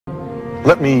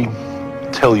Let me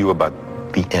tell you about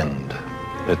the end.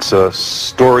 It's a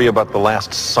story about the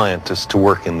last scientist to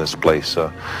work in this place,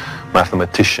 a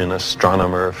mathematician,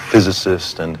 astronomer,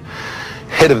 physicist, and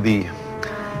head of the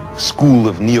school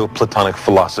of Neoplatonic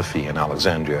philosophy in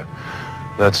Alexandria.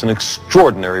 That's an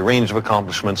extraordinary range of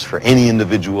accomplishments for any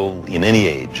individual in any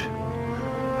age.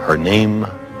 Her name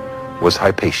was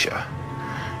Hypatia.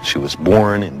 She was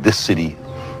born in this city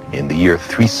in the year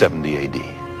 370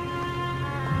 AD.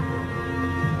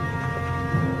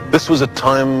 This was a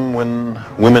time when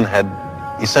women had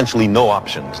essentially no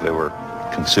options. They were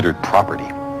considered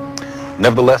property.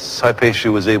 Nevertheless,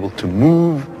 Hypatia was able to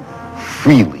move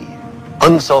freely,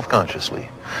 unselfconsciously,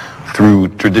 through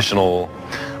traditional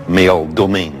male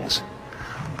domains.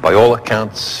 By all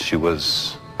accounts, she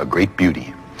was a great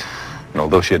beauty. And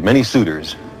although she had many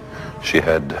suitors, she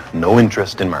had no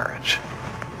interest in marriage.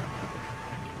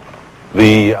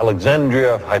 The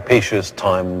Alexandria of Hypatia's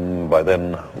time, by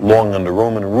then long under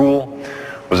Roman rule,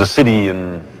 was a city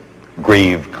in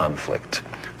grave conflict.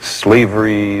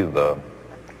 Slavery, the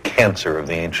cancer of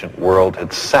the ancient world,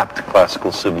 had sapped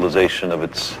classical civilization of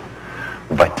its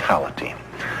vitality.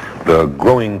 The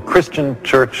growing Christian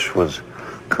church was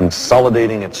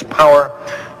consolidating its power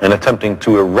and attempting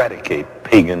to eradicate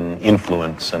pagan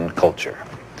influence and culture.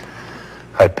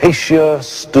 Hypatia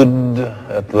stood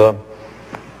at the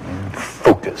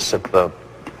focus, at the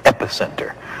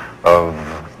epicenter of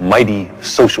mighty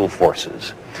social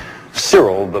forces.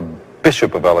 Cyril, the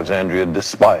bishop of Alexandria,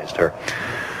 despised her,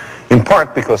 in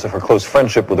part because of her close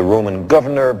friendship with the Roman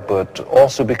governor, but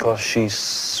also because she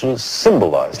was a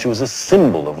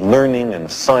symbol of learning and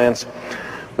science,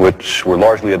 which were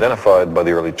largely identified by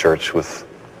the early church with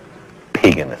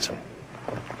paganism.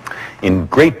 In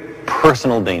great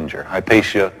personal danger,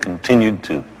 Hypatia continued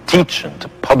to teach and to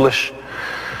publish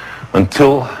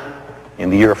until, in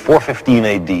the year 415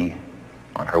 AD,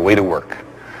 on her way to work,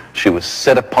 she was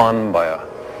set upon by a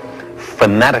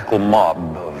fanatical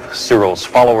mob of Cyril's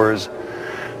followers.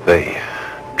 They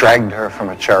dragged her from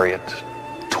a chariot,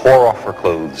 tore off her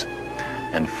clothes,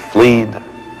 and flayed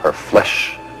her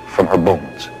flesh from her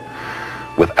bones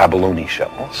with abalone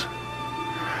shells.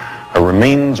 Her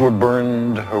remains were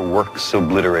burned, her works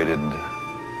obliterated,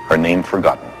 her name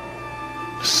forgotten.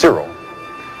 Cyril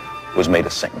was made a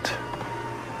saint.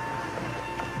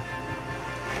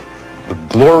 The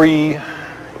glory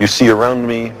you see around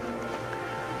me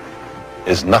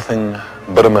is nothing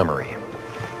but a memory.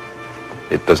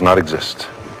 It does not exist.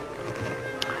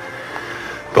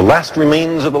 The last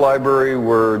remains of the library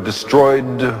were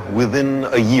destroyed within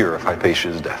a year of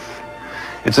Hypatia's death.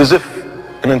 It's as if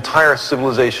an entire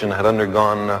civilization had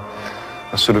undergone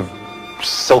a sort of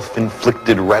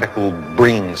self-inflicted radical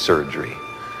brain surgery,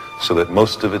 so that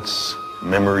most of its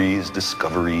memories,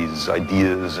 discoveries,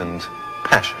 ideas, and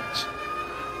passions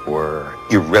were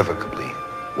irrevocably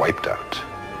wiped out.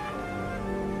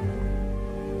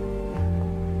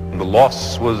 The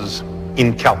loss was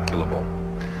incalculable.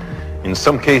 In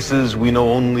some cases, we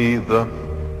know only the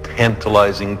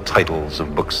tantalizing titles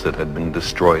of books that had been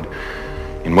destroyed.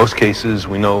 In most cases,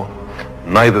 we know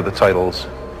neither the titles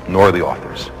nor the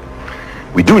authors.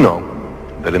 We do know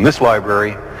that in this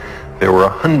library, there were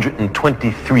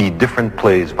 123 different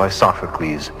plays by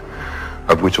Sophocles,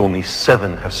 of which only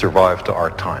 7 have survived to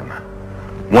our time.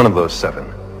 One of those 7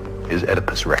 is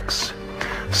Oedipus Rex.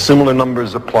 Similar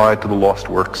numbers apply to the lost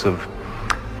works of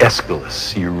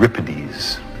Aeschylus,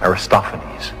 Euripides,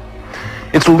 Aristophanes.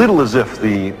 It's a little as if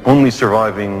the only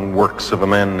surviving works of a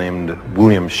man named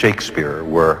William Shakespeare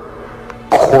were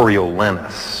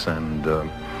Coriolanus and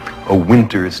A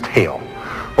Winter's Tale,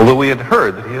 although we had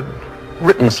heard that he had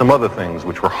written some other things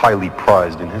which were highly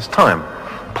prized in his time.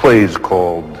 Plays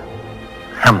called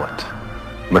Hamlet,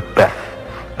 Macbeth,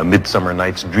 A Midsummer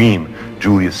Night's Dream,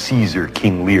 Julius Caesar,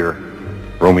 King Lear,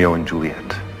 Romeo and Juliet.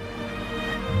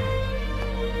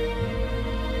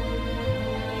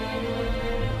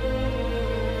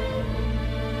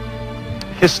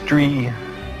 History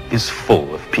is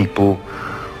full of people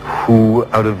who,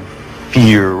 out of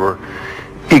fear or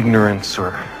ignorance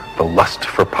or the lust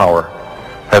for power,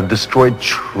 have destroyed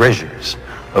treasures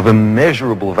of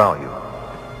immeasurable value,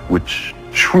 which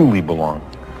truly belong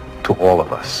to all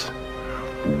of us.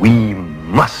 We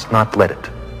must not let it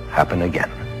happen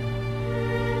again.